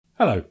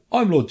Hello,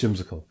 I'm Lord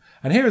Jimsicle,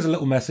 and here is a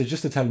little message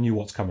just to telling you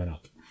what's coming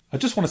up. I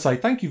just want to say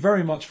thank you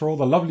very much for all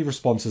the lovely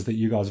responses that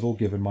you guys have all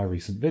given my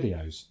recent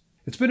videos.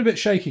 It's been a bit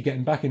shaky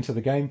getting back into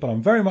the game, but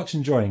I'm very much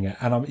enjoying it,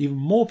 and I'm even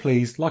more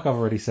pleased, like I've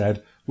already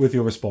said, with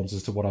your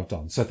responses to what I've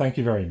done, so thank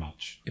you very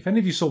much. If any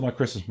of you saw my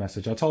Christmas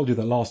message, I told you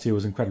that last year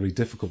was incredibly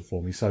difficult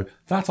for me, so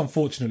that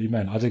unfortunately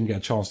meant I didn't get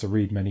a chance to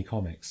read many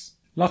comics.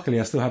 Luckily,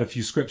 I still had a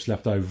few scripts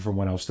left over from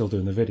when I was still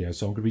doing the video,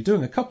 so I'm going to be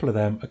doing a couple of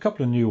them, a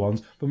couple of new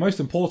ones, but most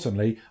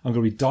importantly, I'm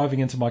going to be diving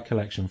into my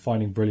collection,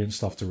 finding brilliant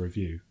stuff to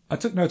review. I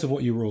took note of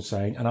what you were all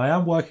saying, and I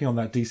am working on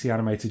that DC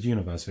Animated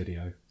Universe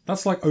video.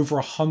 That's like over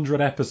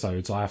 100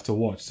 episodes I have to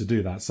watch to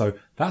do that, so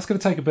that's going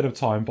to take a bit of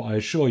time, but I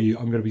assure you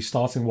I'm going to be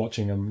starting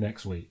watching them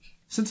next week.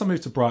 Since I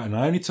moved to Brighton,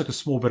 I only took a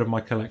small bit of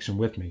my collection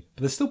with me,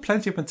 but there's still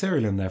plenty of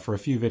material in there for a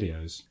few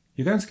videos.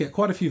 You're going to get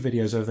quite a few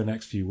videos over the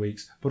next few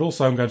weeks, but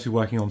also I'm going to be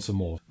working on some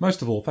more.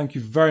 Most of all, thank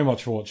you very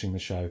much for watching the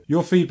show.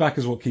 Your feedback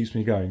is what keeps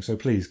me going, so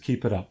please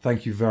keep it up.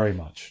 Thank you very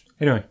much.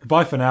 Anyway,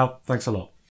 goodbye for now. Thanks a lot.